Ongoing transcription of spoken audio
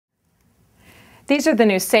These are the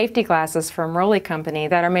new safety glasses from Rolly Company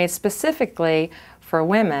that are made specifically for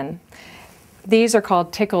women. These are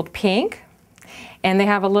called Tickled Pink, and they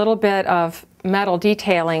have a little bit of metal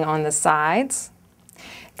detailing on the sides.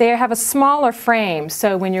 They have a smaller frame,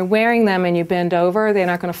 so when you're wearing them and you bend over, they're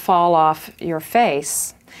not going to fall off your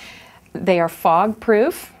face. They are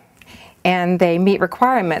fog-proof, and they meet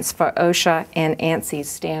requirements for OSHA and ANSI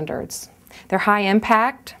standards. They're high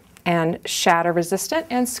impact and shatter resistant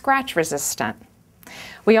and scratch resistant.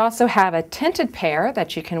 We also have a tinted pair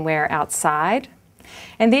that you can wear outside,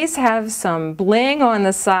 and these have some bling on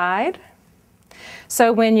the side.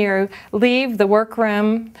 So when you leave the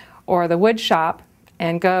workroom or the wood shop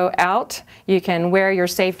and go out, you can wear your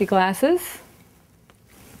safety glasses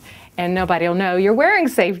and nobody will know you're wearing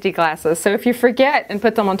safety glasses. So if you forget and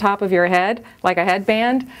put them on top of your head, like a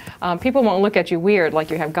headband, people won't look at you weird like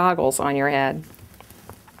you have goggles on your head.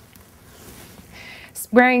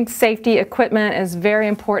 Wearing safety equipment is very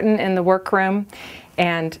important in the workroom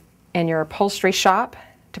and in your upholstery shop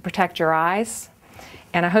to protect your eyes.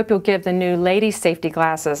 And I hope you'll give the new ladies' safety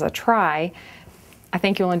glasses a try. I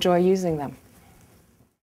think you'll enjoy using them.